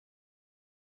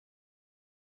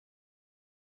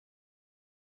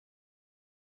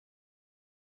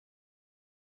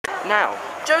Now.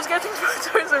 Joe's getting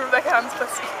photos of Rebecca Ham's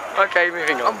pussy. Okay,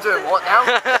 moving on. I'm doing what now?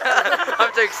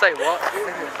 I'm doing say what?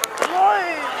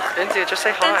 Why? Cynthia, just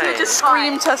say hi. Cynthia just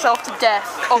screamed herself to death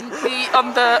on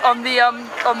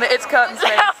the It's Curtains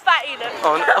face. How fat you look.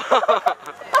 On.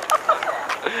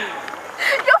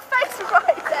 Your face is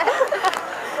right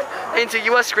there. Cynthia,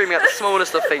 you were screaming at the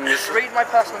smallest of things. Read my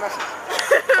personal message.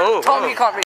 Oh. Tom, you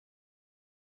can't read.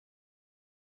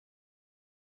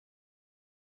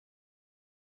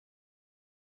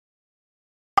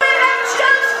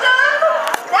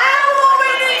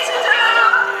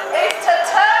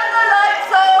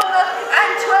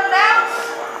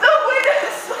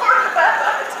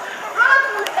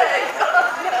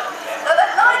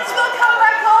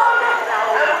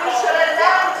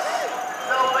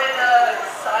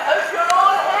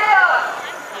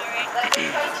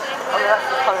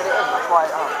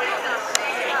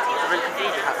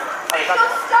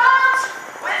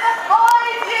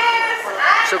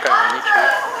 Still going on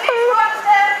YouTube.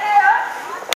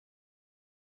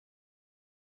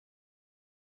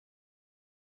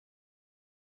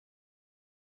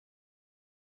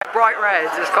 Bright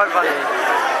red, it's quite funny.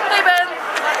 Hey Ben,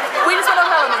 we just went on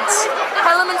Elements.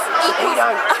 Elements equals...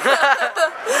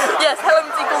 Yes,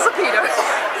 Elements equals a pedo.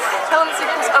 Elements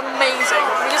equals amazing.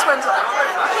 We just went on it.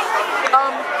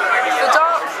 The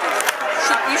dark,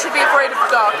 you should be afraid of the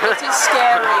dark. It is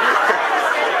scary.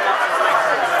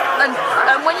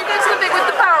 And when you go to the bit with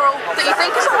the barrel that you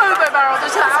think is a hobo barrel,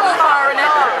 there's a full fire in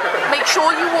it. Make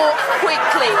sure you walk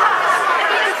quickly.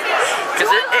 Because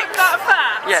it's that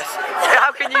fat? Yes. How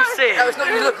can you see? No, it's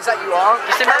not you look, it's that you are.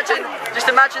 Just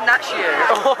imagine that's you.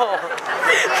 Oh.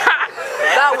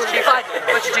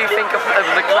 What did you think of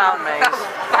the clown maze?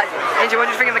 Angie, what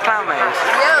did you think of the clown maze?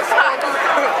 Yes.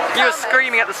 You were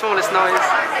screaming at the smallest noise.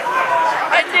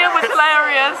 India was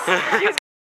hilarious.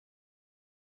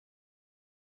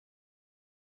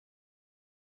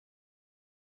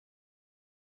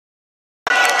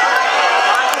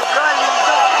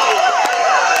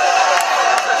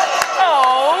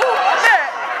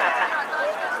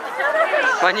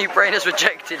 My new brain has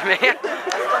rejected me.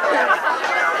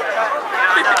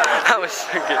 That was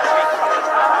so good.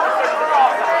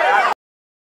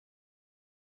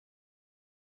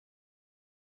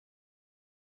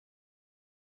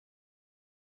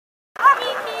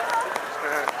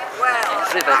 Wow.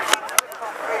 See that?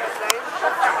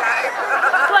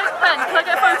 Ben, can I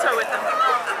get a photo with them?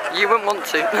 You wouldn't want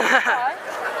to.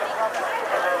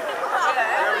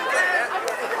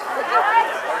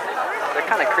 They're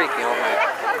kind of creepy, aren't they?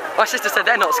 My sister said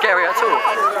they're not scary at all.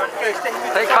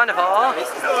 They kind of are.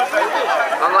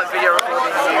 I'm like video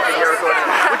recording, you video recording.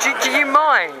 Do you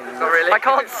mind? Not really. I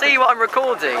can't see what I'm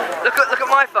recording. Look at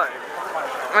my phone.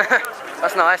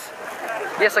 That's nice.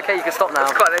 Yes, okay, you can stop now.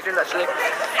 It's quite legend actually.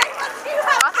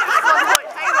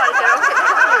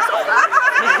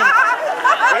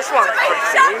 This one's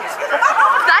pretty.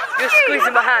 You're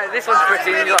squeezing my hand. This one's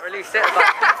pretty, and you like release it.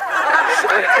 Yeah.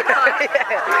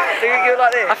 You're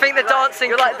like this. I think the dancing.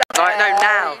 You're like that. Right, no,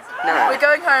 now. We're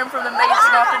going home from an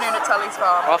amazing afternoon at Tulleys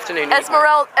Farm. Afternoon.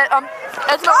 Esmeralda,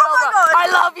 I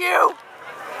love you!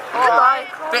 Goodbye.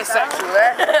 Bit sexual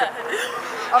there.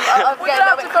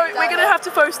 We're gonna have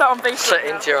to post that on Facebook. Shut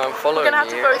into your own following. We're gonna have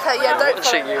to post that, yeah, don't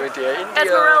watching you, India.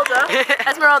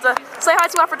 Esmeralda, say hi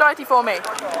to Aphrodite for me.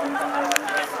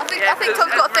 I think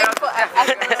Tom's got a thing for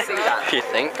Esmeralda. You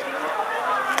think?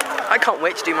 I can't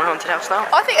wait to do my haunted house now.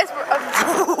 I think Esmeralda.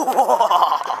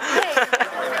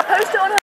 Post it on her